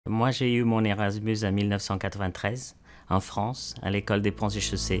Moi, j'ai eu mon Erasmus en 1993, en France, à l'école des Ponts et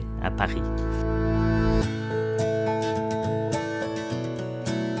Chaussées, à Paris.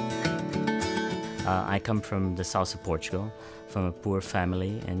 I come from the south of Portugal, from a poor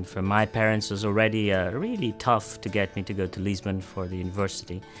family, and for my parents it was already really tough to get me to go to Lisbon for the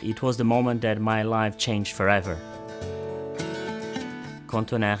university. It was the moment that my life changed forever.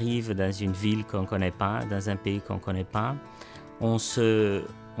 Quand on arrive dans une ville qu'on ne connaît pas, dans un pays qu'on ne connaît pas, on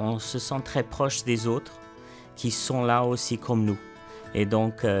se sent très proche des autres qui sont là aussi comme nous. Et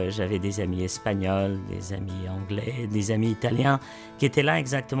donc j'avais des amis espagnols, des amis anglais, des amis italiens qui étaient là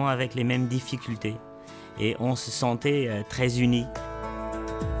exactement avec les mêmes difficultés. Et on se sentait très unis.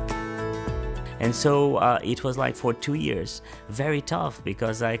 And so it was like for 2 years, very tough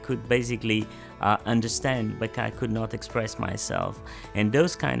because I could basically understand, but I could not express myself. And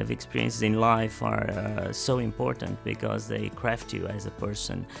those kind of experiences in life are so important because they craft you as a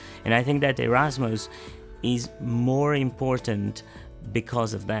person. And I think that Erasmus is more important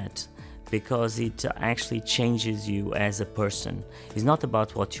because of that, because it actually changes you as a person. It's not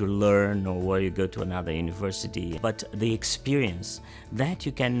about what you learn or where you go to another university, but the experience that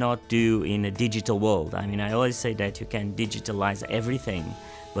you cannot do in a digital world. I mean, I always say that you can digitalize everything,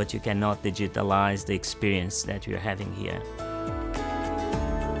 but you cannot digitalize the experience that you're having here.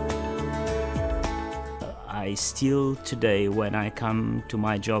 I still today, when I come to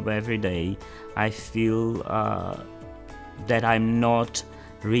my job every day, I feel that I'm not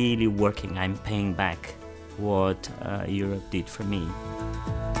really working, I'm paying back what Europe did for me.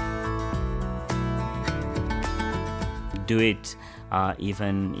 Do it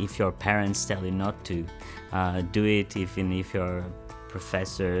even if your parents tell you not to. Do it even if your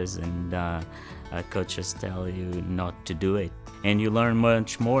professors and coaches tell you not to do it. And you learn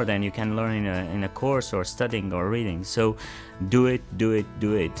much more than you can learn in a course or studying or reading. So do it, do it,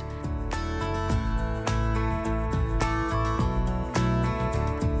 do it.